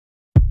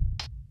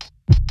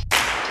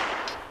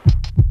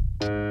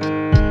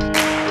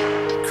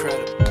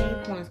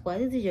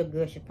This is your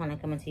girl Shaquena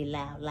coming to you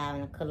live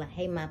in color.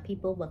 Hey my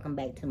people, welcome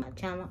back to my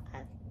channel.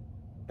 I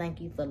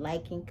thank you for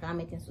liking,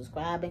 commenting,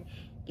 subscribing,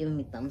 giving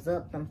me thumbs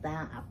up, thumbs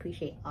down. I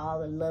appreciate all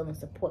the love and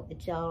support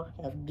that y'all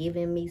have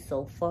given me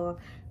so far.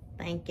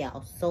 Thank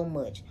y'all so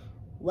much.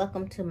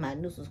 Welcome to my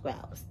new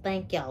subscribers.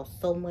 Thank y'all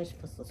so much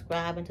for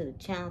subscribing to the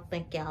channel.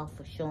 Thank y'all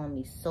for showing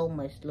me so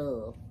much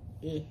love.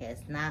 It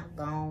has not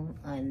gone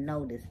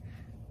unnoticed.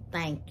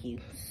 Thank you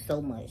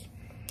so much.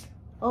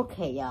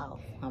 Okay, y'all,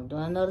 I'm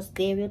doing another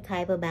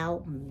stereotype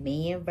about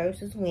men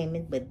versus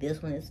women, but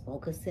this one is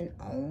focusing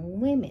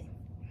on women.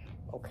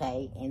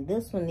 Okay, and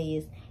this one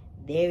is,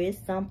 there is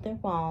something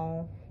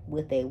wrong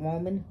with a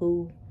woman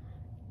who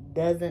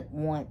doesn't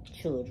want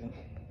children.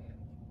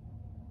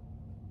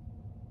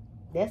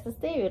 That's the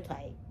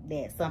stereotype,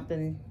 that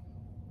something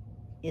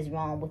is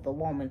wrong with a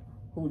woman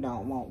who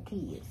don't want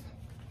kids.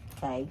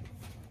 Okay,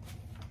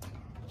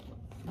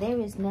 there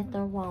is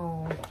nothing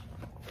wrong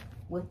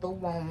with a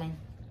woman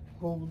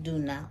who do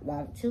not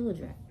want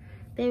children.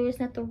 There is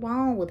nothing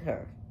wrong with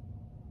her.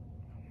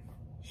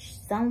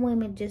 Some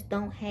women just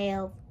don't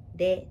have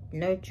that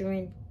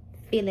nurturing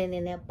feeling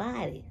in their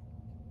body.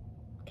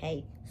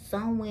 Okay,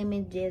 some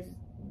women just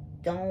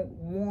don't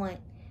want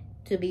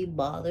to be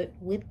bothered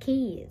with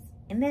kids,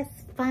 and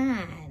that's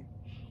fine.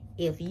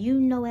 If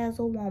you know as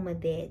a woman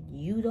that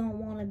you don't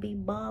want to be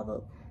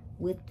bothered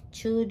with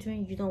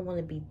children, you don't want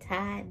to be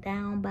tied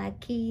down by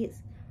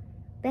kids,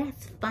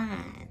 that's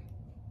fine.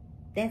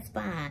 That's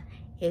fine.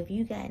 If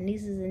you got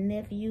nieces and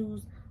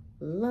nephews,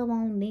 love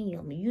on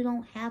them. You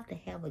don't have to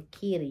have a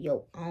kid of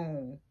your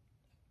own.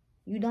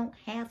 You don't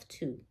have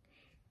to.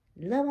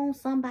 Love on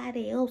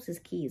somebody else's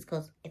kids,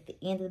 because at the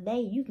end of the day,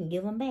 you can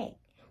give them back.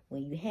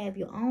 When you have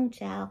your own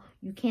child,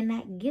 you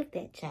cannot give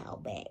that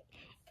child back.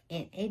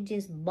 And it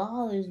just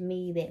bothers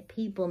me that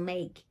people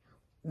make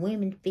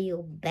women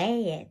feel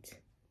bad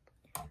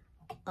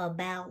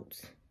about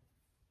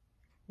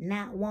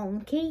not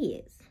wanting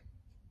kids.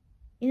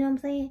 You know what I'm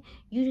saying?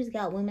 You just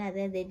got women out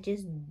there that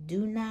just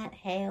do not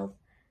have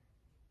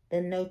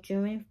the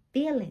nurturing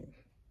feeling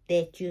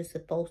that you're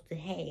supposed to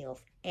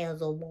have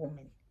as a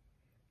woman.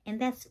 And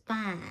that's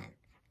fine.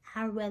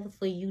 I'd rather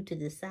for you to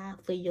decide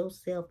for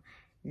yourself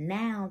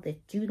now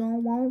that you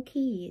don't want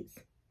kids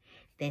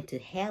than to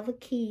have a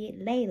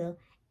kid later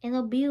and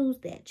abuse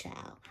that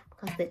child.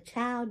 Because the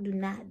child do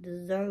not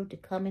deserve to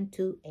come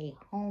into a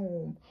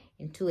home,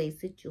 into a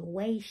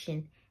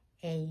situation,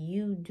 and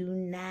you do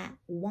not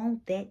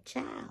want that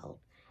child.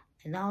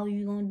 And all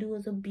you're going to do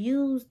is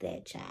abuse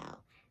that child.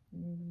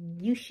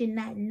 You should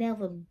not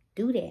never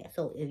do that.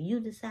 So if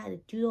you decide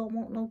that you don't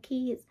want no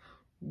kids,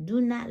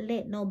 do not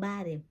let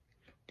nobody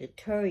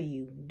deter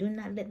you. Do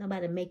not let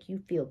nobody make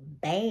you feel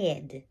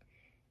bad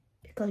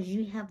because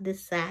you have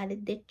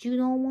decided that you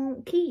don't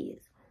want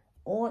kids.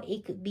 Or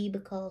it could be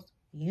because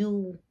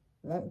you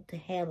want to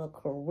have a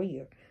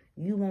career.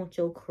 You want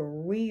your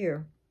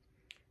career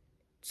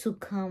to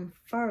come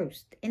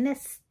first, and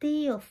that's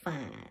still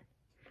fine.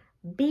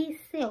 Be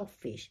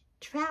selfish,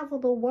 travel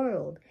the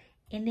world,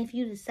 and if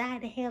you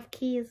decide to have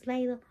kids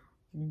later,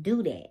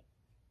 do that.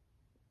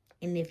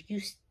 And if you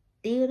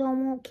still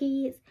don't want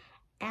kids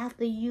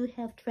after you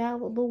have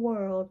traveled the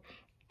world,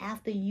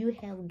 after you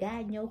have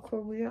gotten your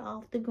career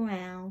off the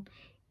ground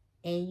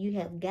and you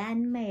have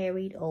gotten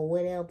married or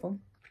whatever,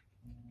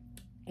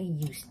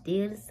 and you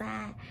still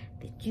decide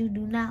that you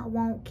do not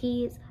want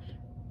kids,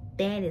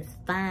 that is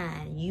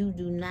fine. You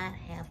do not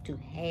have to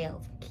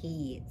have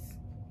kids.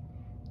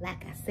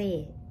 Like I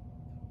said,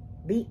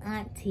 be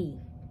auntie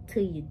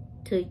to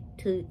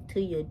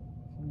your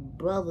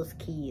brother's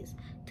kids,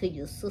 to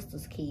your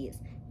sister's kids,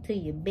 to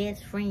your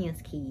best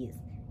friend's kids.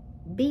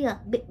 Be a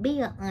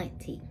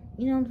auntie.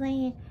 You know what I'm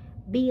saying?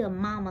 Be a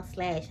mama /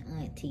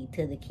 auntie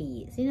to the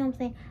kids. You know what I'm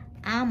saying?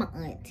 I'm a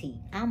auntie.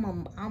 I'm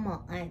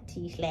a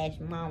auntie /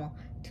 mama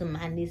to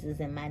my nieces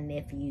and my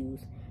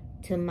nephews,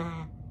 to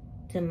my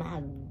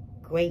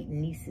great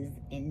nieces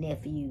and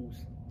nephews.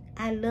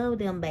 I love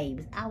them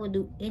babies. I would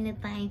do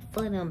anything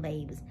for them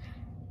babies.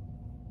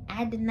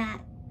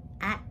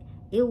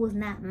 It was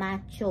not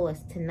my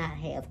choice to not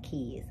have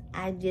kids.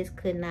 I just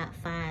could not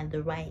find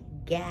the right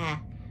guy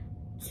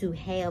to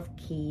have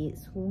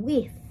kids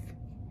with.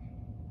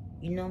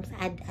 You know what I'm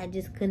saying? I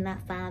just could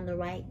not find the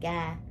right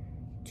guy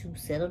to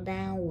settle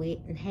down with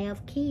and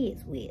have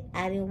kids with.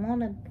 I didn't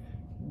want to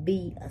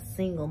be a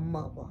single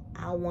mother.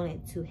 I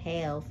wanted to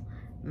have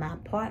my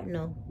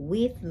partner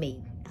with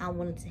me. I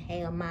wanted to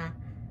have my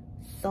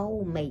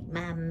soulmate,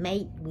 my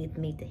mate with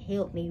me to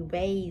help me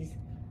raise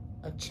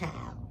a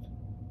child.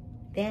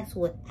 That's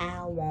what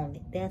I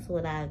wanted. That's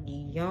what I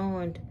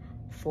yearned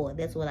for.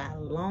 That's what I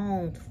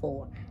longed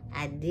for.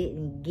 I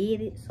didn't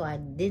get it, so I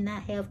did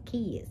not have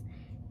kids.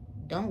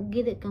 Don't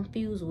get it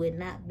confused with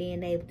not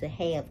being able to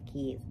have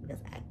kids,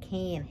 because I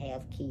can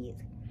have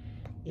kids.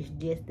 It's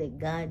just that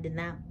God did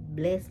not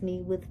bless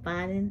me with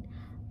finding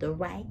the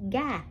right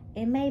guy.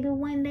 And maybe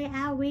one day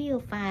I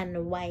will find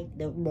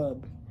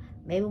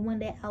maybe one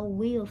day I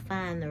will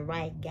find the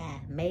right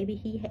guy. Maybe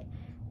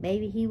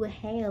he will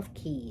have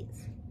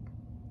kids.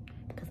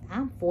 Because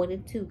I'm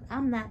 42.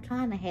 I'm not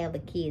trying to have a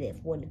kid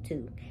at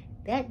 42.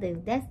 That's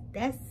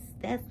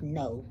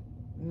no.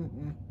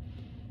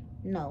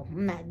 No,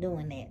 I'm not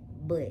doing that.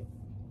 But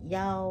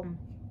y'all,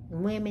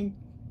 women,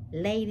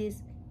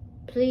 ladies,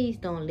 please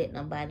don't let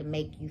nobody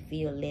make you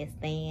feel less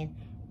than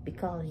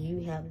because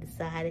you have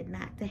decided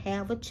not to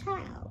have a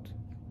child.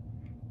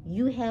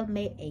 You have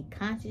made a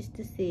conscious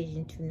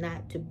decision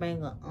not to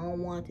bring an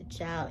unwanted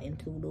child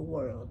into the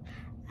world.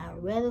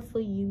 I'd rather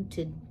for you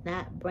to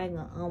not bring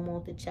an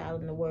unwanted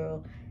child in the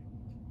world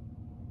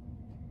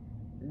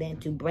than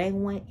to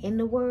bring one in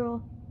the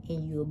world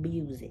and you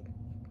abuse it.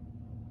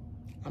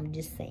 I'm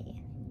just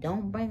saying.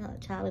 Don't bring a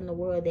child in the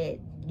world that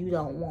you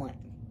don't want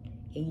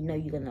and you know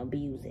you're going to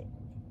abuse it.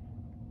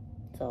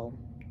 So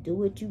do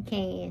what you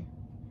can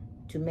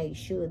to make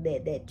sure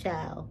that that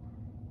child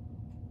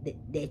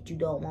that you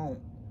don't want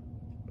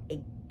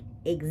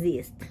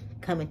exist,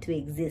 come into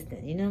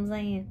existence. You know what I'm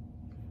saying?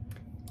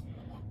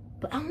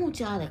 But I want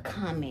y'all to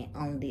comment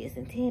on this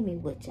and tell me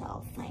what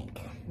y'all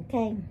think.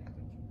 Okay?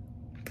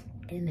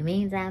 In the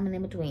meantime and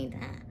in between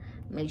time,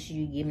 make sure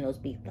you give me those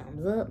big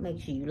thumbs up.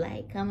 Make sure you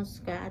like, comment,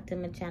 subscribe to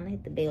my channel.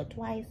 Hit the bell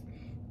twice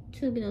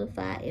to be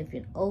notified. If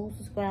you're an old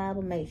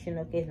subscriber, make sure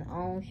notifications are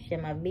on. Share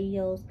my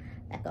videos.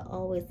 Like I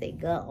always say,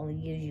 God only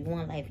gives you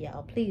one life,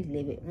 y'all. Please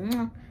live it.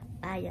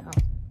 Bye, y'all.